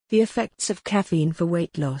The effects of caffeine for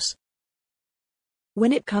weight loss.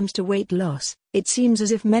 When it comes to weight loss, it seems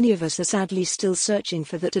as if many of us are sadly still searching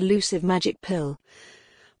for that elusive magic pill,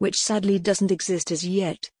 which sadly doesn't exist as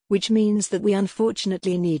yet, which means that we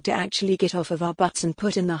unfortunately need to actually get off of our butts and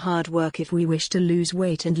put in the hard work if we wish to lose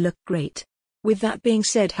weight and look great. With that being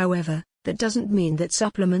said, however, that doesn't mean that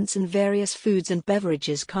supplements and various foods and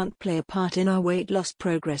beverages can't play a part in our weight loss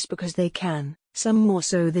progress, because they can, some more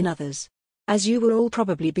so than others. As you will all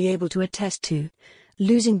probably be able to attest to,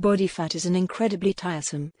 losing body fat is an incredibly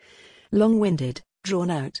tiresome, long-winded,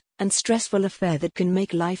 drawn-out, and stressful affair that can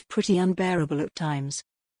make life pretty unbearable at times.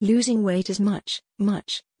 Losing weight is much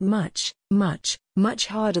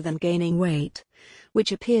harder than gaining weight,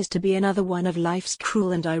 which appears to be another one of life's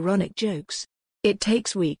cruel and ironic jokes. It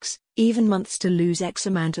takes weeks, even months to lose X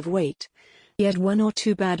amount of weight. Yet 1 or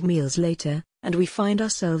 2 bad meals later, and we find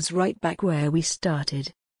ourselves right back where we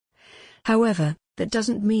started. However, that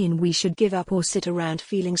doesn't mean we should give up or sit around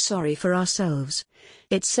feeling sorry for ourselves.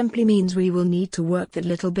 It simply means we will need to work that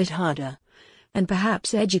little bit harder, and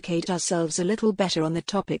perhaps educate ourselves a little better on the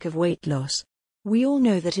topic of weight loss. We all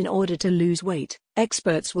know that in order to lose weight,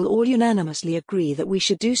 experts will all unanimously agree that we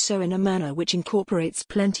should do so in a manner which incorporates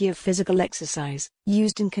plenty of physical exercise,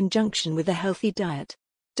 used in conjunction with a healthy diet.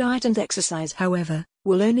 Diet and exercise, however,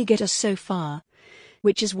 will only get us so far,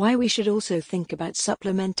 which is why we should also think about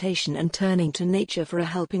supplementation and turning to nature for a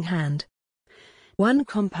helping hand. One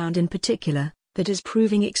compound in particular, that is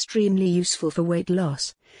proving extremely useful for weight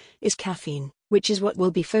loss, is caffeine, which is what we'll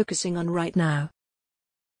be focusing on right now.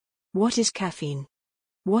 What is caffeine?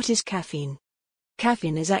 What is caffeine?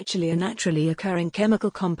 Caffeine is actually a naturally occurring chemical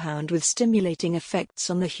compound with stimulating effects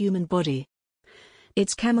on the human body.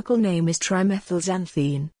 Its chemical name is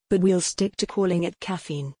trimethylxanthine, but we'll stick to calling it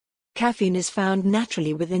caffeine. Caffeine is found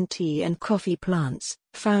naturally within tea and coffee plants,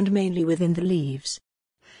 found mainly within the leaves.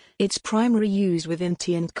 Its primary use within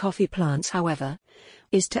tea and coffee plants, however,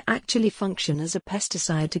 is to actually function as a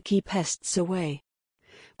pesticide to keep pests away.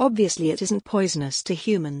 Obviously it isn't poisonous to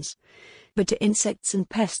humans, but to insects and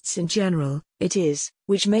pests in general, it is,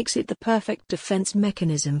 which makes it the perfect defense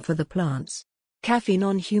mechanism for the plants. Caffeine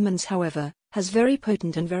on humans, however, has very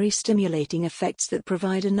potent and very stimulating effects that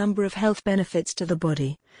provide a number of health benefits to the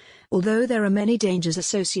body, although there are many dangers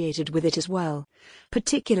associated with it as well,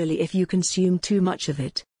 particularly if you consume too much of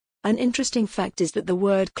it. An interesting fact is that the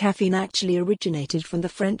word caffeine actually originated from the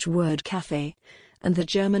French word café, and the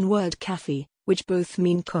German word Kaffee, which both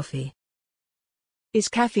mean coffee. Is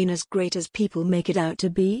caffeine as great as people make it out to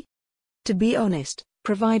be? To be honest,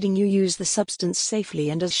 providing you use the substance safely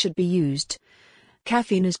and as should be used,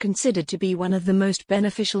 caffeine is considered to be one of the most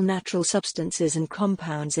beneficial natural substances and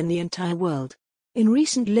compounds in the entire world. In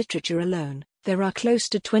recent literature alone, there are close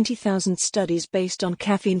to 20,000 studies based on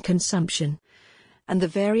caffeine consumption and the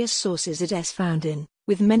various sources it is found in,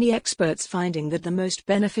 with many experts finding that the most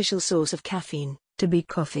beneficial source of caffeine to be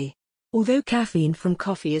coffee. Although caffeine from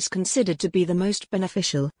coffee is considered to be the most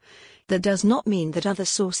beneficial, that does not mean that other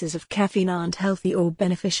sources of caffeine aren't healthy or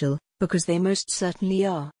beneficial, because they most certainly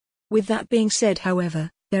are. With that being said, however,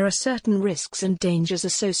 there are certain risks and dangers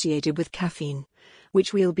associated with caffeine,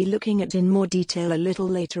 which we'll be looking at in more detail a little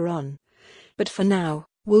later on. But for now,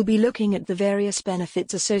 we'll be looking at the various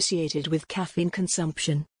benefits associated with caffeine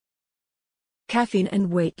consumption. Caffeine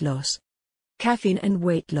and weight loss. Caffeine and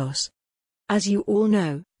weight loss. As you all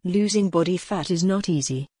know, losing body fat is not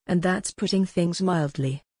easy, and that's putting things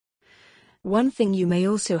mildly. One thing you may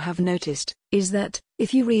also have noticed is that,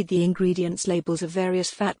 if you read the ingredients labels of various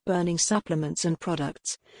fat-burning supplements and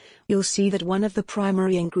products, you'll see that one of the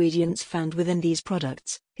primary ingredients found within these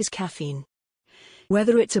products is caffeine.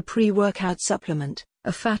 Whether it's a pre-workout supplement,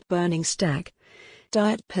 a fat-burning stack,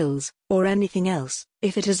 diet pills, or anything else,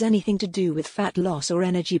 if it has anything to do with fat loss or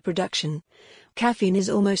energy production, caffeine is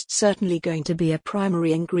almost certainly going to be a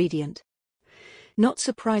primary ingredient. Not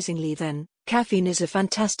surprisingly then, caffeine is a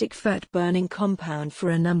fantastic fat-burning compound for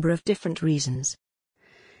a number of different reasons.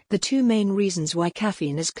 The two main reasons why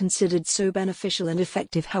caffeine is considered so beneficial and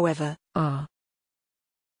effective, however, are: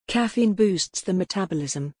 caffeine boosts the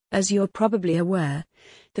metabolism. As you're probably aware,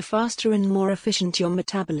 the faster and more efficient your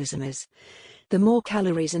metabolism is, the more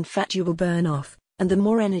calories and fat you will burn off, and the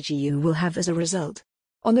more energy you will have as a result.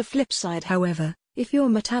 On the flip side, however, if your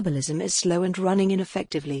metabolism is slow and running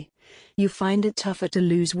ineffectively, you find it tougher to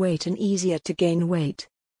lose weight and easier to gain weight.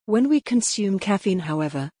 When we consume caffeine,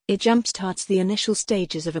 however, it jumpstarts the initial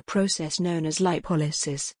stages of a process known as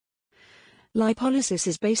lipolysis. Lipolysis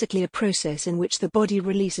is basically a process in which the body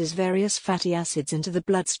releases various fatty acids into the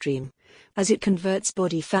bloodstream, as it converts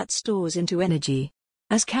body fat stores into energy.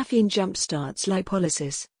 As caffeine jumpstarts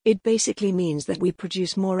lipolysis, it basically means that we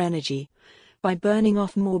produce more energy by burning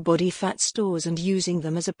off more body fat stores and using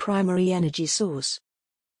them as a primary energy source.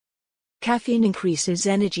 Caffeine increases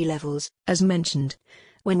energy levels, as mentioned.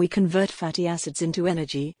 When we convert fatty acids into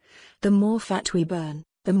energy, the more fat we burn,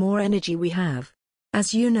 the more energy we have.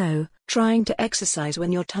 As you know, trying to exercise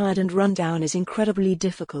when you're tired and run down is incredibly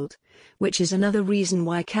difficult, which is another reason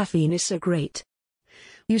why caffeine is so great.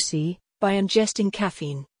 You see, by ingesting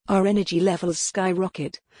caffeine, our energy levels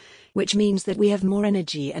skyrocket, which means that we have more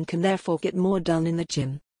energy and can therefore get more done in the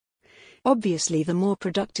gym. Obviously, the more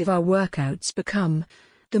productive our workouts become,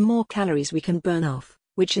 the more calories we can burn off,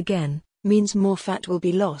 which again means more fat will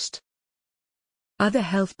be lost. Other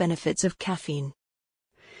health benefits of caffeine.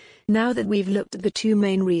 Now that we've looked at the two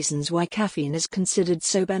main reasons why caffeine is considered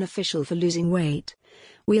so beneficial for losing weight,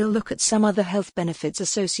 we'll look at some other health benefits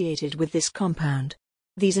associated with this compound.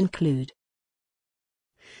 These include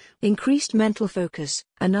increased mental focus.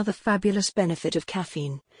 Another fabulous benefit of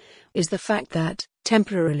caffeine is the fact that,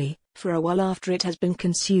 temporarily, for a while after it has been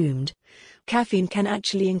consumed, caffeine can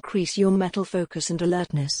actually increase your mental focus and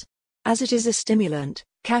alertness. As it is a stimulant,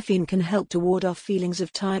 caffeine can help to ward off feelings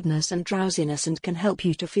of tiredness and drowsiness and can help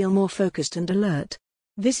you to feel more focused and alert.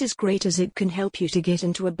 This is great as it can help you to get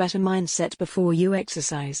into a better mindset before you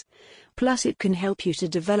exercise. Plus it can help you to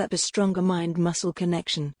develop a stronger mind-muscle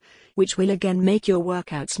connection, which will again make your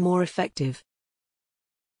workouts more effective.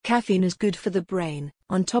 Caffeine is good for the brain.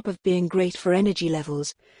 On top of being great for energy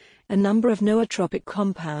levels, a number of nootropic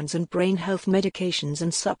compounds and brain health medications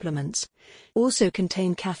and supplements also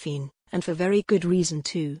contain caffeine, and for very good reason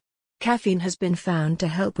too. Caffeine has been found to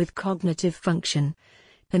help with cognitive function,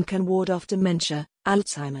 and can ward off dementia,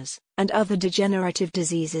 Alzheimer's, and other degenerative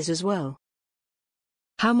diseases as well.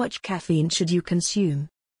 How much caffeine should you consume?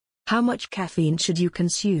 How much caffeine should you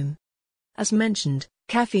consume? As mentioned,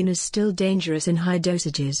 caffeine is still dangerous in high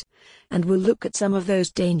dosages, and we'll look at some of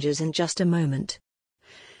those dangers in just a moment.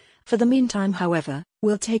 For the meantime, however,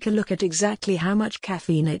 we'll take a look at exactly how much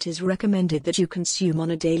caffeine it is recommended that you consume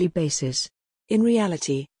on a daily basis. In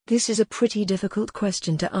reality, this is a pretty difficult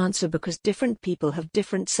question to answer because different people have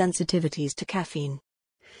different sensitivities to caffeine.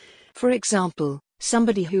 For example,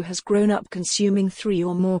 somebody who has grown up consuming 3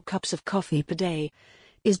 or more cups of coffee per day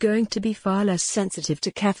is going to be far less sensitive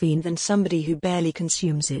to caffeine than somebody who barely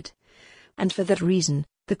consumes it. And for that reason,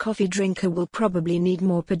 the coffee drinker will probably need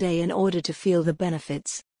more per day in order to feel the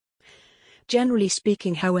benefits. Generally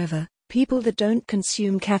speaking, however, people that don't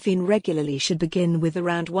consume caffeine regularly should begin with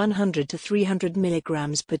around 100 to 300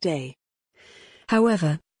 milligrams per day.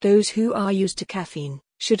 However, those who are used to caffeine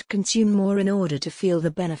should consume more in order to feel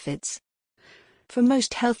the benefits. For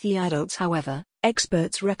most healthy adults, however,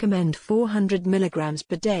 experts recommend 400 milligrams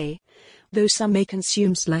per day, though some may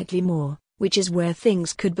consume slightly more, which is where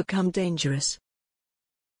things could become dangerous.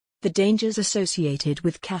 The dangers associated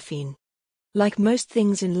with caffeine. Like most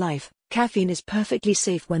things in life, caffeine is perfectly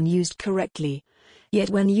safe when used correctly. Yet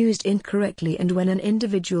when used incorrectly and when an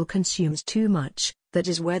individual consumes too much, that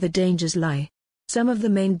is where the dangers lie. Some of the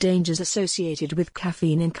main dangers associated with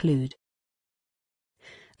caffeine include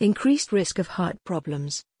increased risk of heart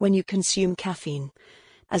problems. When you consume caffeine,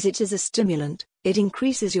 as it is a stimulant, it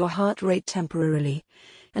increases your heart rate temporarily,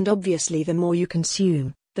 and obviously the more you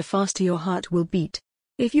consume, the faster your heart will beat.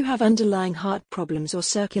 If you have underlying heart problems or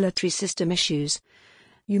circulatory system issues,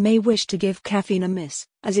 you may wish to give caffeine a miss,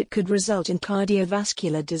 as it could result in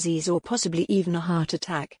cardiovascular disease or possibly even a heart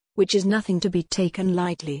attack, which is nothing to be taken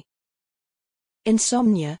lightly.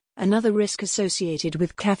 Insomnia. Another risk associated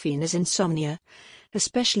with caffeine is insomnia,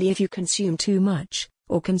 especially if you consume too much,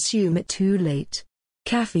 or consume it too late.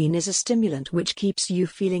 Caffeine is a stimulant which keeps you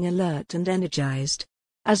feeling alert and energized.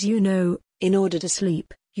 As you know, in order to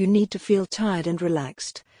sleep, you need to feel tired and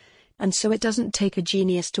relaxed. And so it doesn't take a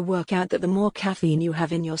genius to work out that the more caffeine you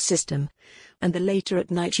have in your system, and the later at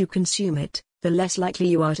night you consume it, the less likely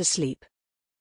you are to sleep.